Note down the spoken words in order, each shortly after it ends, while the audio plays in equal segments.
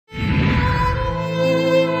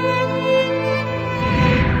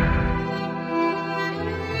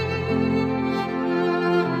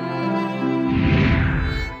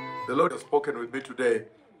spoken with me today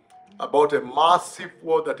about a massive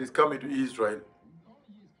war that is coming to Israel.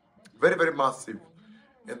 Very, very massive.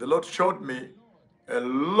 And the Lord showed me a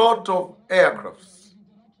lot of aircrafts,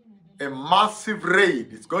 a massive raid.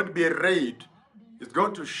 It's going to be a raid. It's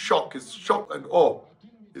going to shock. It's shock and awe.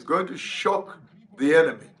 It's going to shock the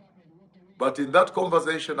enemy. But in that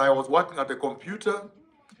conversation, I was working at a computer.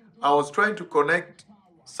 I was trying to connect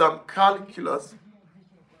some calculus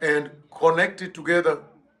and connect it together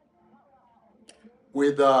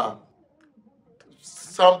with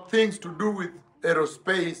some things to do with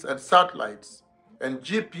aerospace and satellites and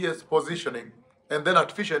GPS positioning and then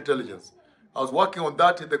artificial intelligence. I was working on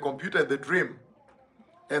that in the computer in the dream.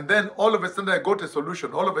 And then all of a sudden I got a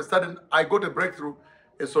solution. All of a sudden I got a breakthrough,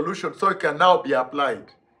 a solution, so it can now be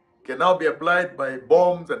applied. It can now be applied by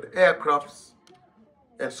bombs and aircrafts.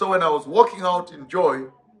 And so when I was walking out in joy,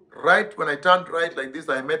 right when I turned right like this,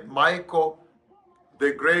 I met Michael,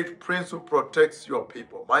 the great prince who protects your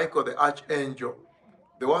people. Michael, the archangel,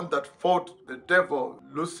 the one that fought the devil,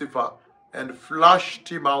 Lucifer, and flushed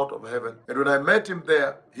him out of heaven. And when I met him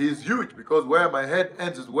there, he's huge because where my head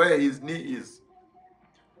ends is where his knee is.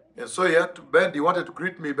 And so he had to bend. He wanted to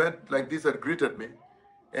greet me, bent like this and greeted me.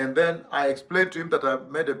 And then I explained to him that I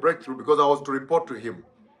made a breakthrough because I was to report to him.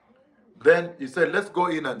 Then he said, let's go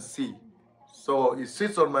in and see. So he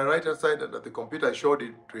sits on my right hand side and at the computer I showed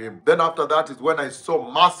it to him. Then after that is when I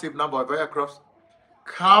saw massive number of aircrafts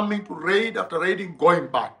coming to raid after raiding, going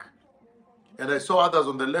back. And I saw others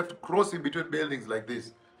on the left crossing between buildings like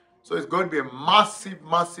this. So it's going to be a massive,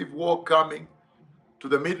 massive war coming to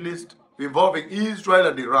the Middle East involving Israel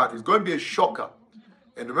and Iran. It's going to be a shocker.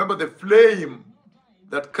 And remember the flame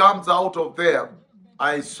that comes out of there,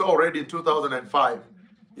 I saw already in 2005.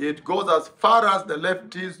 It goes as far as the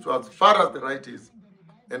left is to as far as the right is.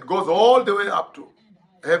 And goes all the way up to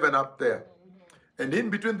heaven up there. And in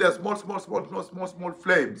between there are small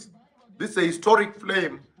flames. This is a historic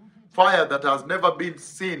flame, fire that has never been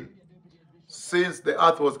seen since the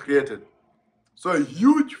earth was created. So a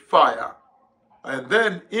huge fire. And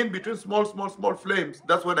then in between small flames,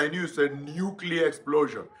 that's when I knew it's a nuclear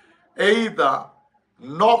explosion. Either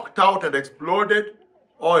knocked out and exploded,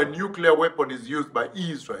 or a nuclear weapon is used by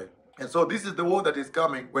Israel. And so this is the war that is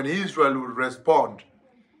coming when Israel will respond.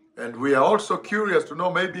 And we are also curious to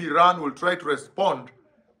know maybe Iran will try to respond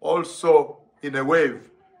also in a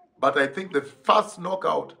wave. But I think the first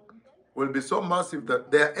knockout will be so massive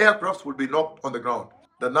that their aircrafts will be knocked on the ground,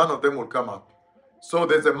 that none of them will come up. So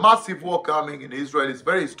there's a massive war coming in Israel. It's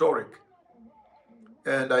very historic.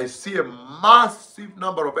 And I see a massive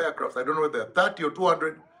number of aircrafts. I don't know whether 30 or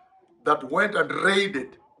 200 that went and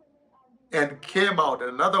raided and came out,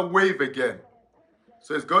 and another wave again.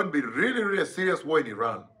 So it's going to be really, really a serious war in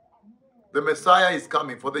Iran. The Messiah is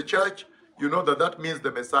coming. For the church, you know that means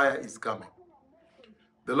the Messiah is coming.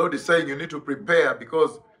 The Lord is saying you need to prepare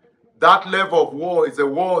because that level of war is a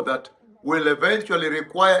war that will eventually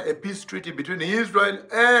require a peace treaty between Israel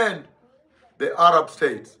and the Arab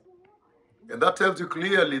states. And that tells you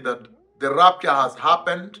clearly that the rapture has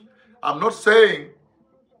happened. I'm not saying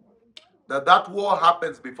that that war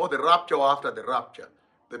happens before the rapture or after the rapture.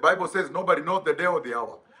 The Bible says nobody knows the day or the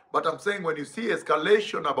hour. But I'm saying when you see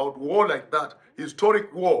escalation about war like that,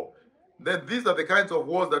 historic war, then these are the kinds of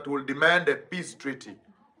wars that will demand a peace treaty.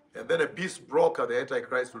 And then a peace broker, the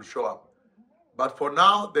Antichrist, will show up. But for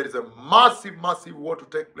now, there is a massive, massive war to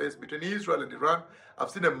take place between Israel and Iran. I've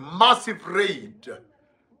seen a massive raid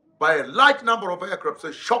by a large number of aircraft,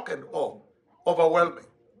 so shock and awe, overwhelming.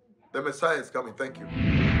 The Messiah is coming. Thank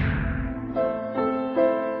you.